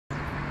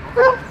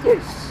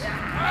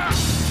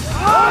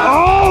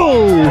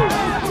Oh!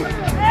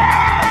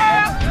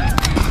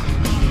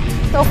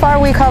 So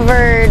far we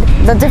covered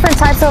the different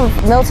types of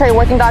military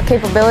working dog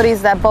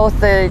capabilities that both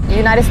the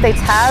United States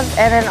have,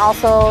 and then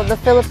also the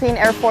Philippine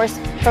Air Force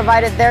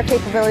provided their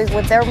capabilities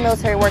with their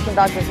military working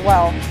dogs as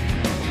well.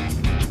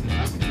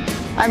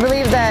 I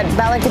believe that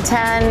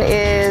Balikatan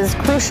is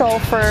crucial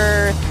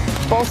for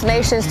both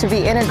nations to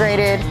be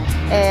integrated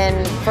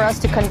and for us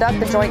to conduct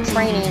the joint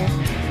training.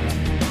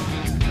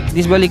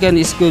 This Balikatan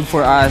is good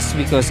for us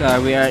because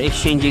we are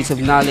exchanging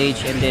some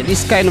knowledge, and then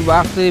this kind of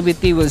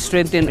activity will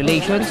strengthen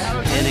relations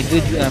and a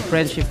good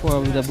friendship for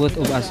the both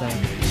of us.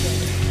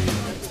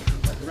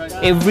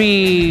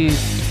 Every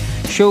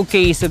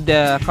showcase of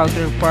the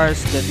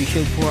counterparts that we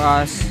showed for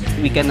us,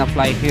 we can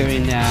apply here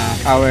in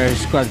our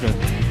squadron.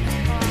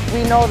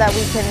 We know that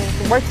we can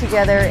work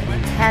together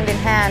hand in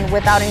hand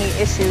without any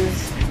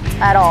issues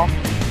at all.